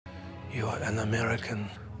You're an American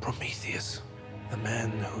Prometheus, the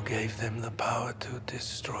man who gave them the power to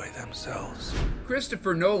destroy themselves.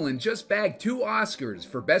 Christopher Nolan just bagged 2 Oscars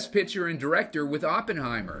for Best Picture and Director with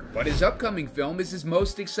Oppenheimer, but his upcoming film is his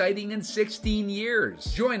most exciting in 16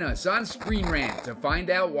 years. Join us on ScreenRant to find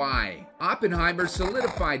out why. Oppenheimer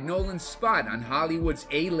solidified Nolan's spot on Hollywood's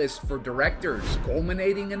A-list for directors,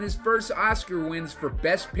 culminating in his first Oscar wins for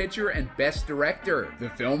Best Picture and Best Director.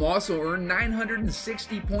 The film also earned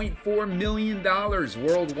 $960.4 million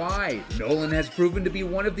worldwide. Nolan has proven to be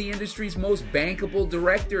one of the industry's most bankable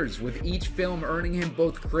directors, with each film earning him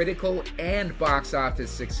both critical and box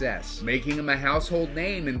office success, making him a household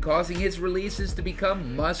name and causing his releases to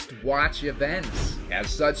become must-watch events. As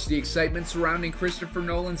such, the excitement surrounding Christopher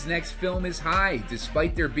Nolan's next film is high,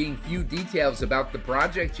 despite there being few details about the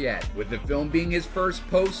project yet. With the film being his first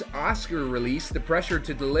post-Oscar release, the pressure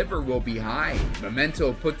to deliver will be high.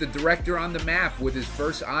 Memento put the director on the map with his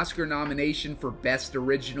first Oscar nomination for Best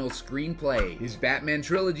Original Screenplay. His Batman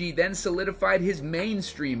trilogy then solidified his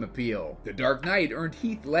mainstream appeal. The Dark Knight earned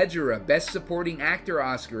Heath Ledger a Best Supporting Actor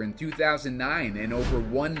Oscar in 2009 and over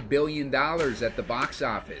 $1 billion at the box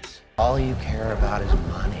office. All you care about is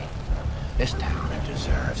money. This town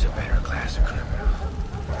deserves a better class of criminal,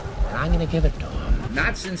 and I'm gonna give it to him.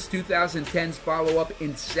 Not since 2010's follow-up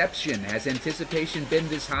Inception has anticipation been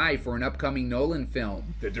this high for an upcoming Nolan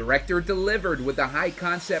film. The director delivered with a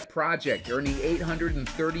high-concept project, earning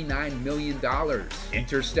 $839 million.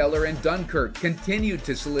 Interstellar and Dunkirk continued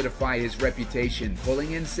to solidify his reputation,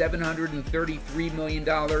 pulling in $733 million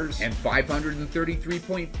and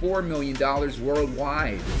 $533.4 million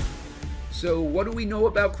worldwide. So what do we know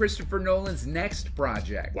about Christopher Nolan's next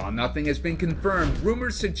project? While nothing has been confirmed,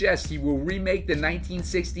 rumors suggest he will remake the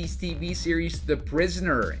 1960s TV series The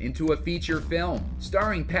Prisoner into a feature film.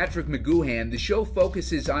 Starring Patrick McGoohan, the show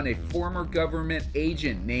focuses on a former government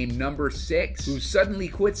agent named Number 6, who suddenly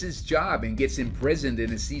quits his job and gets imprisoned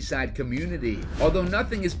in a seaside community. Although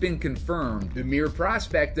nothing has been confirmed, the mere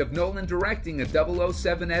prospect of Nolan directing a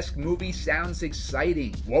 007-esque movie sounds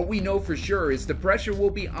exciting. What we know for sure is the pressure will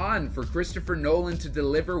be on for Christopher Nolan to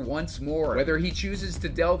deliver once more, whether he chooses to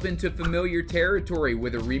delve into familiar territory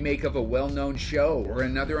with a remake of a well-known show or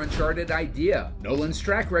another uncharted idea. Nolan's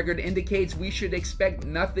track record indicates we should expect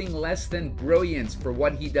nothing less than brilliance for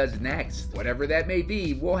what he does next. Whatever that may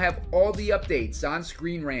be, we'll have all the updates on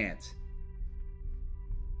ScreenRant.